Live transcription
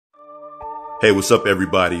Hey, what's up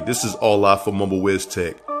everybody? This is All Live for Mobile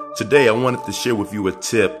WizTech. Today I wanted to share with you a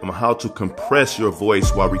tip on how to compress your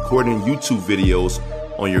voice while recording YouTube videos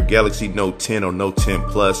on your Galaxy Note 10 or Note 10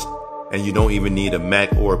 Plus, and you don't even need a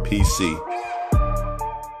Mac or a PC.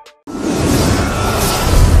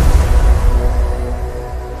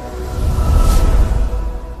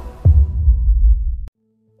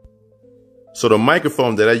 So the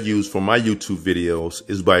microphone that I use for my YouTube videos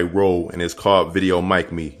is by Rode and it's called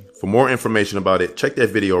videomicme. For more information about it, check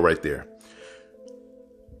that video right there.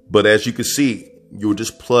 But as you can see, you'll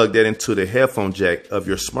just plug that into the headphone jack of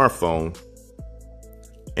your smartphone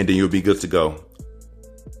and then you'll be good to go.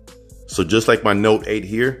 So just like my Note 8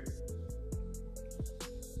 here,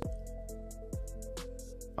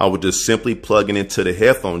 I would just simply plug it into the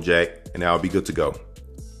headphone jack and I'll be good to go.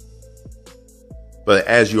 But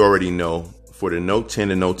as you already know, for the Note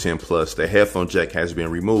 10 and Note 10 Plus, the headphone jack has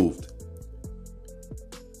been removed.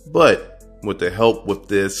 But with the help with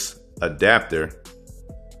this adapter,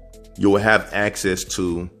 you will have access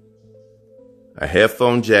to a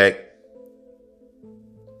headphone jack,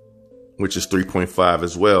 which is 3.5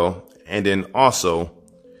 as well, and then also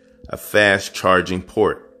a fast charging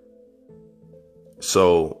port.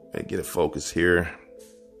 So let me get it focused here.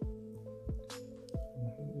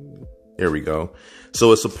 There we go.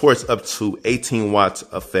 So it supports up to 18 watts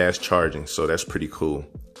of fast charging. So that's pretty cool.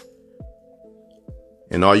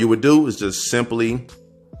 And all you would do is just simply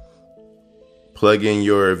plug in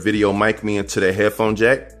your videomicme into the headphone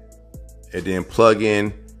jack and then plug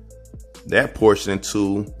in that portion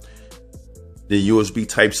into the USB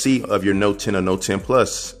Type-C of your Note 10 or Note 10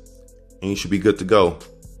 Plus, and you should be good to go.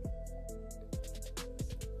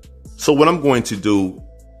 So what I'm going to do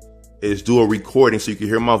is do a recording so you can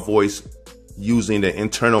hear my voice using the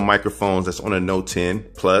internal microphones that's on a Note 10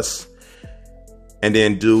 Plus, and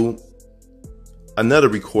then do another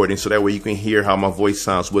recording so that way you can hear how my voice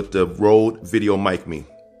sounds with the Rode videomicme.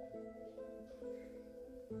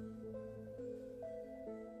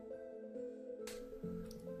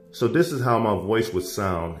 So this is how my voice would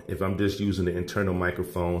sound if I'm just using the internal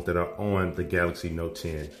microphones that are on the Galaxy Note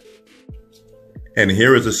 10. And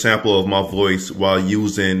here is a sample of my voice while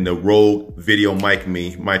using the Rode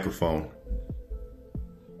videomicme microphone.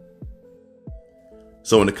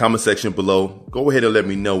 So in the comment section below, go ahead and let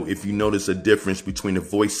me know if you notice a difference between the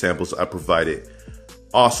voice samples I provided.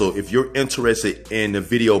 Also, if you're interested in the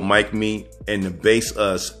videomicme and the Bass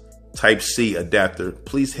Type-C adapter,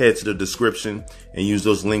 please head to the description and use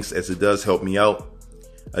those links as it does help me out.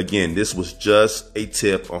 Again, this was just a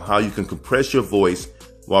tip on how you can compress your voice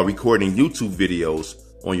while recording YouTube videos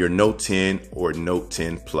on your Note 10 or Note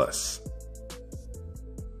 10 Plus.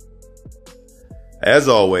 As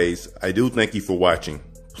always, I do thank you for watching.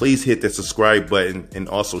 Please hit that subscribe button and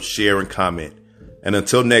also share and comment. And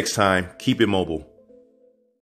until next time, keep it mobile.